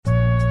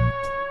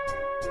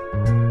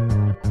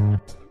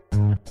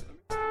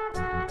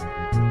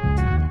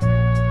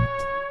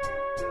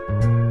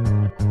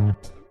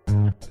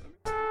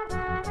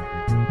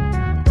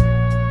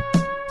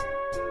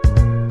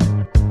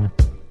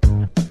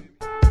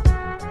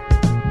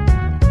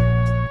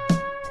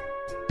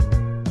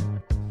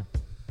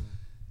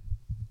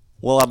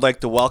Well, I'd like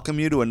to welcome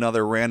you to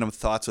another Random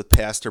Thoughts with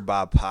Pastor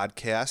Bob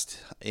podcast.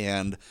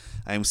 And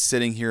I'm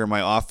sitting here in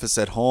my office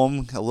at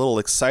home, a little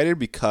excited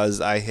because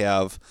I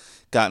have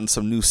gotten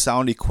some new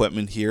sound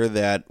equipment here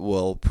that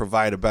will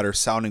provide a better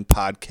sounding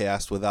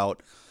podcast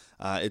without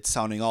it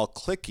sounding all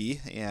clicky.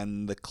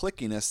 And the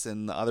clickiness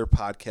in the other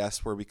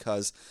podcasts were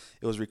because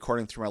it was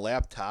recording through my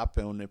laptop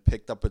and it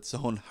picked up its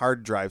own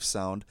hard drive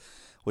sound,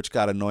 which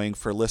got annoying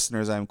for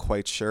listeners, I'm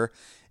quite sure.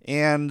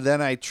 And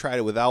then I tried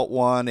it without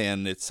one,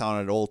 and it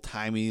sounded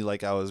old-timey,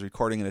 like I was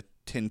recording in a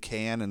tin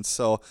can. And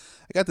so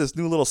I got this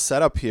new little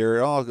setup here.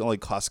 It only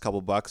costs a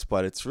couple bucks,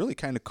 but it's really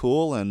kind of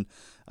cool. And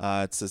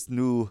it's this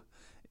new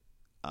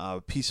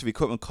piece of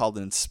equipment called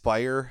an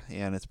Inspire,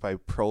 and it's by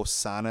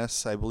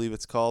ProSonus, I believe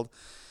it's called.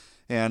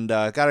 And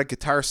got a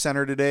Guitar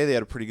Center today. They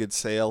had a pretty good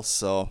sale,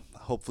 so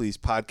hopefully these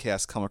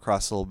podcasts come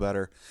across a little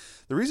better.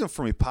 The reason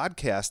for me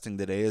podcasting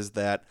today is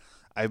that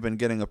I've been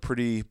getting a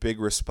pretty big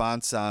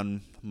response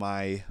on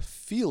my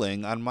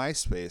feeling on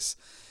MySpace.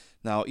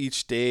 Now,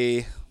 each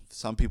day,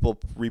 some people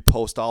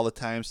repost all the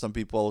time. Some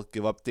people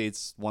give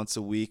updates once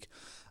a week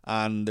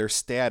on their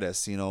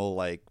status,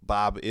 like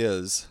Bob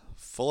is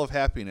full of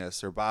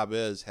happiness or Bob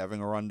is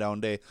having a rundown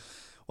day.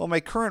 Well,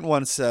 my current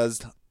one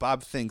says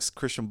Bob thinks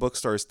Christian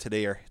bookstores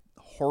today are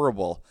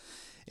horrible.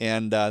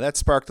 And that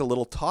sparked a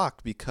little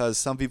talk because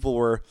some people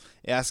were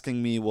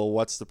asking me, well,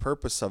 what's the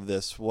purpose of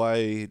this?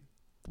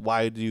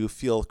 Why do you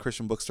feel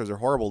Christian bookstores are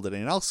horrible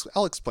today? And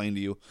I'll explain to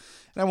you.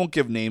 And I won't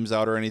give names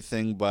out or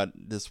anything, but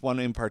this one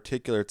in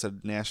particular, it's a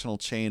national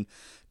chain,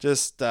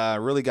 just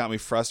really got me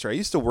frustrated. I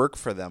used to work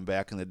for them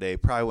back in the day,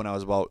 probably when I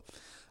was about,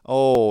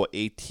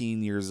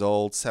 18 years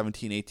old,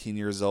 17, 18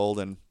 years old.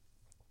 And,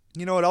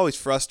 it always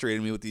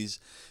frustrated me with these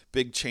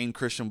big chain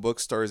Christian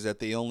bookstores that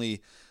they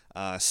only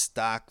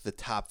stock the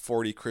top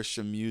 40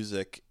 Christian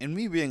music. And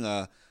me being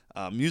a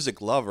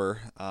music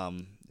lover,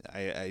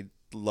 I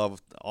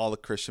love all the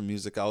Christian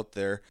music out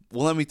there.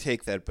 Well, let me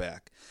take that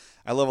back.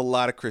 I love a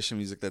lot of Christian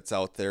music that's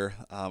out there.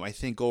 I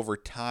think over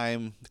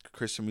time, the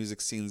Christian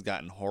music scene's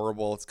gotten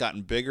horrible. It's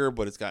gotten bigger,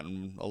 but it's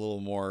gotten a little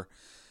more,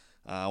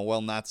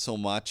 not so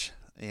much.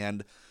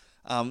 And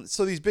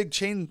so these big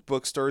chain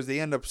bookstores, they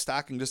end up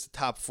stocking just the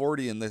top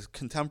 40, and the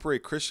contemporary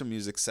Christian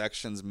music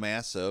section's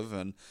massive.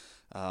 And,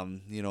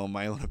 in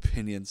my own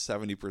opinion,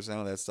 70%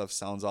 of that stuff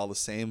sounds all the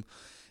same.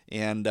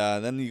 And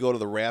then you go to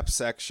the rap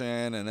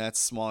section, and that's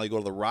small. You go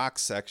to the rock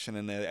section,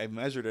 and I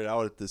measured it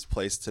out at this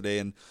place today,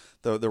 and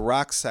the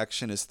rock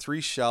section is 3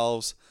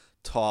 shelves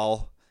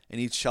tall, and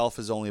each shelf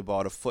is only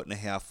about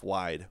 1.5 feet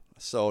wide.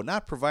 So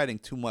not providing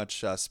too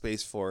much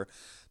space for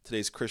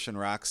today's Christian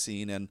rock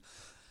scene. And,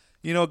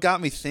 it got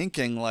me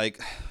thinking,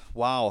 like,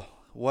 wow,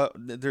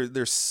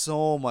 there's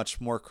so much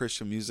more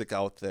Christian music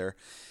out there.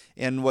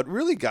 And what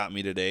really got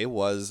me today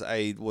was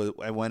I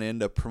went in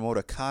to promote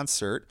a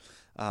concert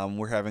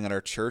we're having at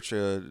our church,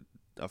 a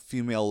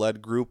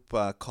female-led group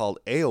called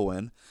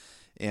Aowen,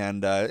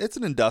 and it's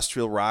an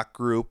industrial rock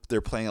group. They're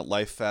playing at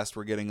Life Fest.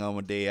 We're getting them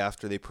a day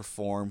after they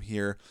perform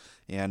here,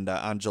 and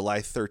on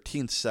July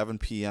 13th, 7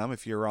 p.m.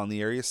 If you're around the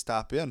area,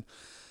 stop in.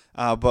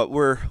 But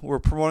we're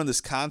promoting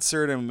this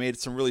concert, and we made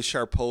some really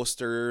sharp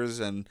posters,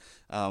 and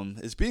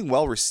it's being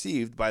well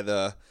received by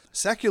the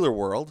secular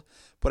world.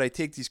 But I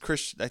take these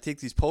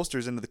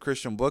posters into the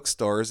Christian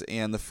bookstores,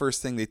 and the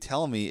first thing they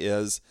tell me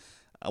is,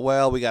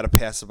 well, we got to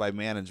pass it by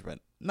management.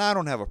 Now, I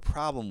don't have a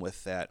problem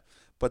with that,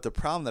 but the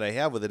problem that I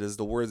have with it is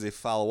the words they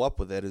follow up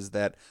with it is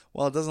that,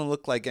 well, it doesn't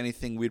look like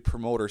anything we'd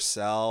promote or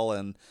sell,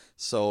 and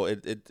so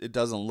it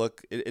doesn't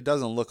look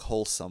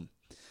wholesome.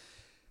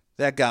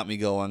 That got me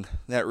going.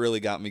 That really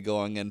got me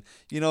going. And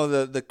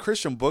the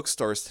Christian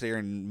bookstores today are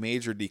in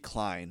major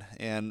decline,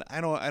 and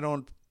I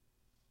don't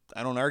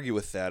argue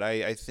with that.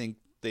 I think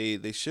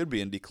they should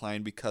be in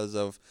decline because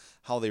of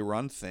how they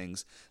run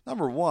things.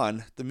 Number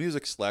one, the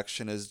music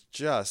selection is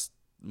just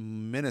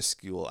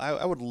minuscule.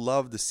 I would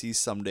love to see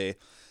someday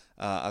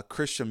a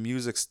Christian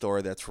music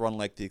store that's run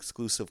like the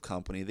Exclusive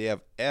Company. They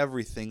have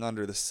everything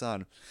under the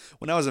sun.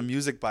 When I was a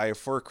music buyer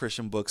for a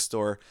Christian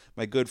bookstore,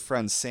 my good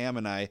friend Sam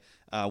and I,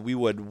 we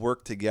would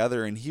work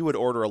together, and he would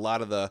order a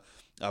lot of the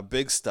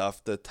big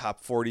stuff, the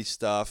top 40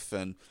 stuff,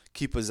 and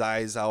keep his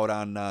eyes out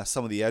on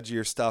some of the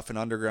edgier stuff and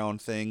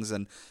underground things,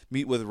 and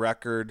meet with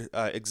record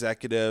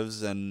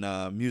executives and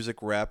music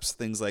reps,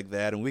 things like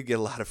that. And we get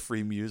a lot of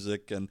free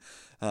music. And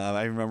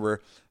I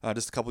remember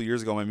just a couple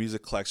years ago, my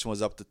music collection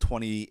was up to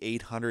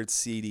 2,800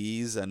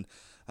 CDs, and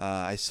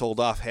I sold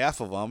off half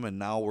of them, and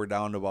now we're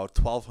down to about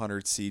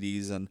 1,200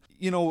 CDs. And,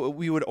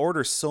 we would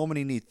order so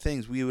many neat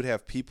things. We would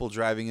have people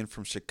driving in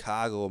from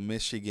Chicago,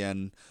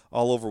 Michigan,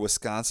 all over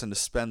Wisconsin to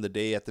spend the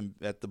day at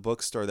the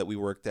bookstore that we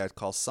worked at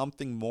called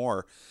Something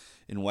More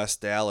in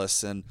West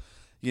Dallas. And,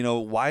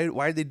 why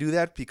did they do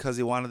that? Because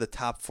they wanted the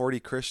top 40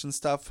 Christian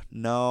stuff?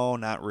 No,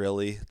 not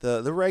really.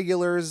 The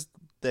regulars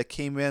that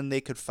came in,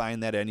 they could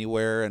find that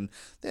anywhere, and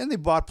then they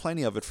bought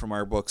plenty of it from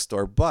our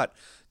bookstore. But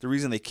the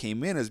reason they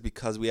came in is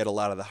because we had a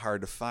lot of the hard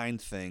to find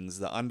things,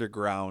 the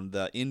underground,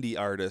 the indie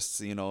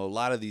artists, a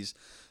lot of these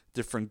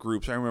different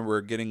groups. I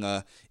remember getting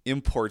a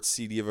import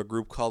CD of a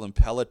group called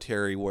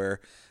Impellitteri where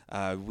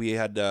we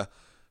had to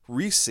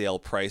resale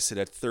price it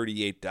at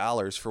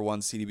 $38 for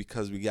one CD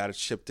because we got it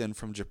shipped in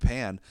from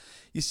Japan.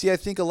 You see, I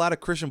think a lot of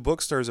Christian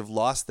bookstores have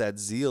lost that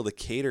zeal to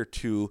cater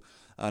to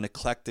an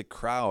eclectic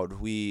crowd.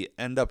 We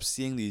end up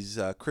seeing these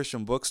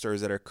Christian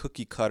bookstores that are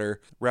cookie cutter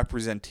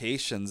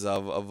representations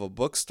of a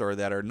bookstore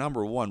that are,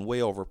 number one, way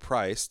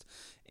overpriced,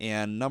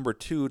 and number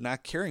two,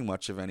 not caring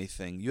much of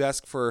anything. You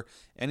ask for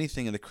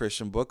anything in the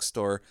Christian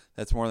bookstore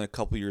that's more than a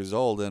couple years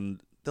old,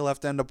 and they'll have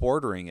to end up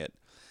ordering it.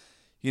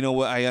 You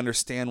know, I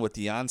understand with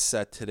the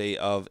onset today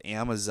of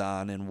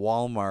Amazon and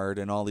Walmart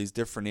and all these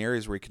different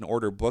areas where you can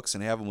order books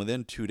and have them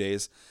within 2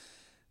 days,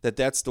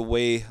 that's the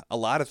way a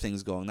lot of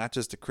things going, not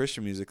just the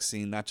Christian music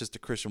scene, not just the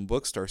Christian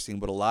bookstore scene,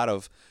 but a lot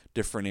of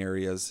different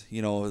areas.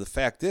 You know, the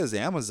fact is,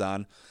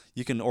 Amazon,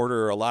 you can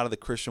order a lot of the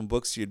Christian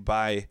books you'd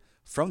buy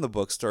from the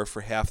bookstore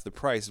for half the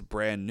price,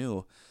 brand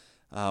new.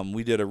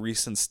 We did a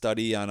recent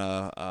study on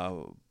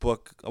a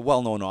book, a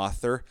well-known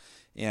author,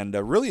 and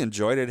really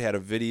enjoyed it. Had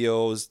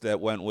videos that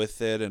went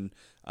with it, and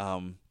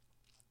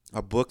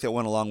a book that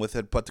went along with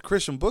it. But the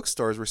Christian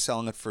bookstores were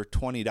selling it for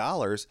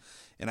 $20,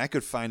 and I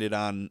could find it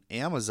on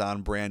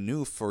Amazon brand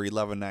new for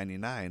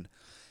 $11.99.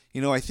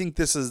 You know, I think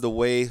this is the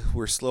way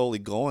we're slowly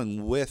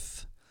going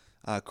with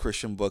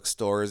Christian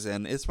bookstores,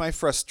 and it's my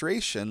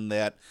frustration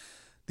that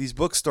these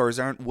bookstores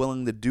aren't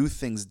willing to do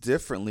things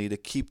differently to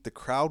keep the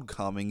crowd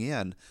coming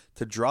in,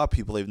 to draw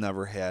people they've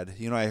never had.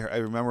 You know, I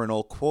remember an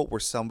old quote where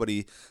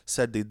somebody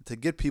said to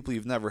get people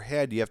you've never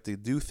had, you have to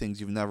do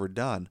things you've never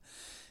done.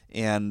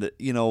 And,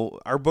 you know,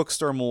 our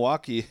bookstore in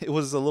Milwaukee, it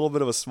was a little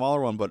bit of a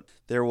smaller one, but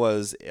there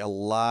was a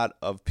lot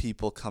of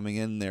people coming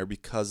in there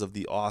because of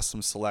the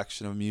awesome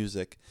selection of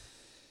music.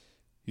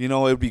 You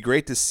know, it would be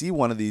great to see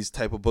one of these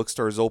type of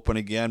bookstores open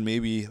again,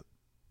 maybe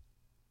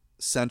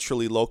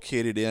centrally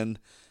located in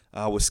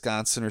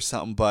Wisconsin or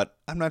something, but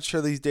I'm not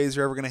sure these days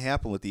are ever going to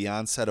happen with the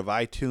onset of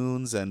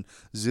iTunes and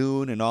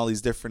Zune and all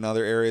these different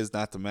other areas,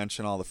 not to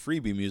mention all the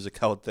freebie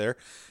music out there.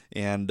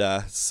 And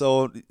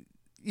so,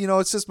 you know,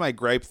 it's just my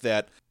gripe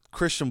that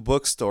Christian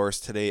bookstores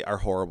today are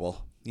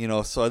horrible. You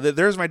know, so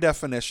there's my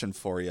definition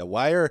for you.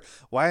 Why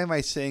am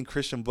I saying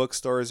Christian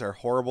bookstores are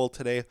horrible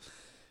today?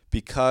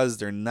 Because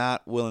they're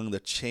not willing to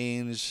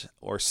change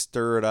or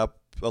stir it up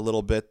a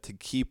little bit to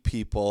keep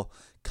people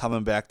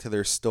coming back to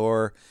their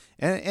store.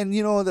 And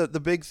you know, the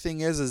big thing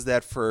is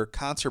that for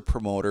concert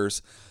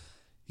promoters,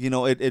 you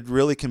know, it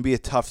really can be a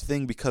tough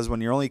thing, because when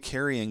you're only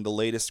carrying the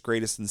latest,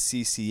 greatest in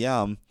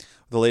CCM,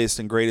 the latest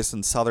and greatest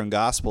in Southern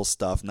Gospel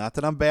stuff, not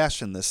that I'm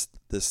bashing this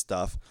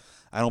stuff.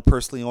 I don't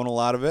personally own a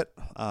lot of it,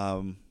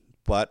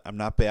 but I'm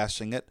not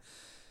bashing it.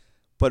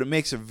 But it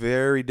makes it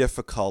very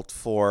difficult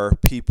for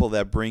people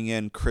that bring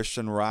in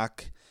Christian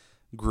rock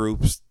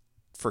groups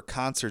for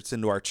concerts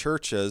into our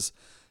churches,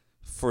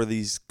 for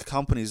these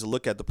companies to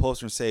look at the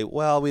poster and say,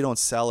 well, we don't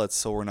sell it,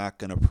 so we're not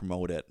going to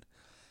promote it.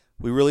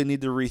 We really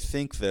need to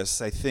rethink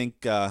this. I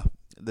think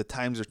the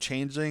times are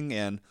changing,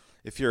 and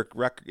if you're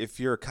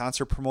a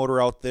concert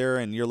promoter out there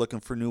and you're looking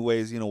for new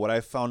ways, you know, what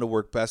I've found to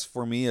work best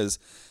for me is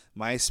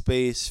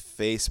MySpace,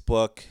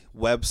 Facebook,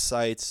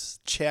 websites,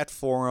 chat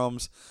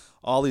forums,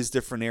 all these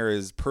different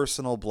areas,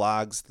 personal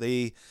blogs.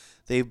 They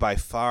by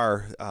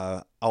far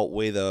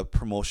outweigh the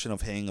promotion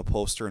of hanging a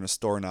poster in a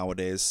store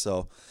nowadays.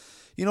 So,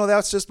 you know,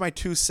 that's just my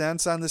 2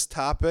 cents on this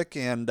topic,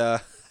 and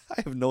I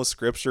have no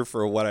scripture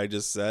for what I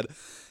just said.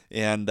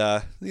 And,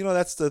 you know,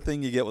 that's the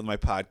thing you get with my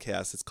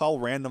podcast. It's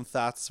called Random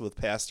Thoughts with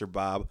Pastor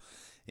Bob,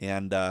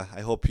 and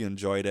I hope you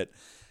enjoyed it.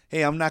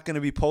 Hey, I'm not going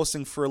to be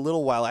posting for a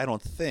little while, I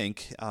don't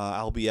think.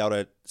 I'll be out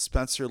at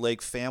Spencer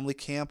Lake Family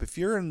Camp. If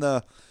you're in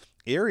the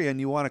area and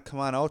you want to come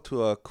on out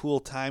to a cool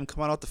time,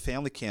 come on out to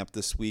family camp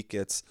this week.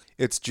 It's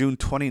June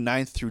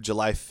 29th through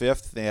July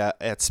 5th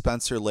at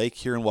Spencer Lake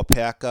here in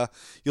Wapaka.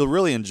 You'll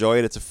really enjoy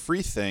it. It's a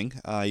free thing.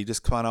 You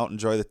just come on out and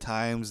enjoy the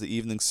times, the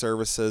evening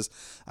services.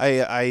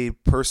 I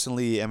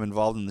personally am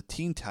involved in the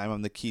teen time.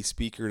 I'm the key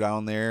speaker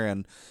down there,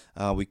 and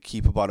we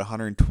keep about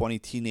 120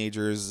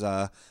 teenagers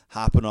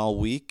hopping all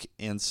week.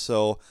 And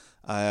so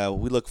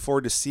we look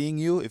forward to seeing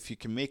you. If you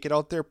can make it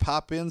out there,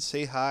 pop in,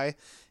 say hi.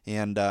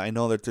 And I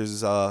know that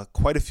there's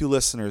quite a few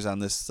listeners on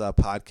this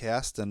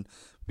podcast, and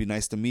it'd be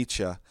nice to meet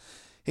you.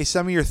 Hey,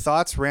 send me your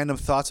thoughts, random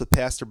thoughts with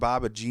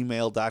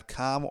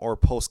pastorbob@gmail.com, or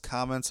post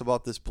comments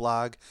about this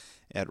blog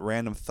at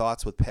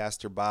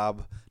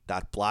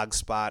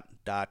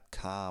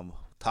randomthoughtswithpastorbob.blogspot.com.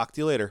 Talk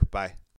to you later. Bye.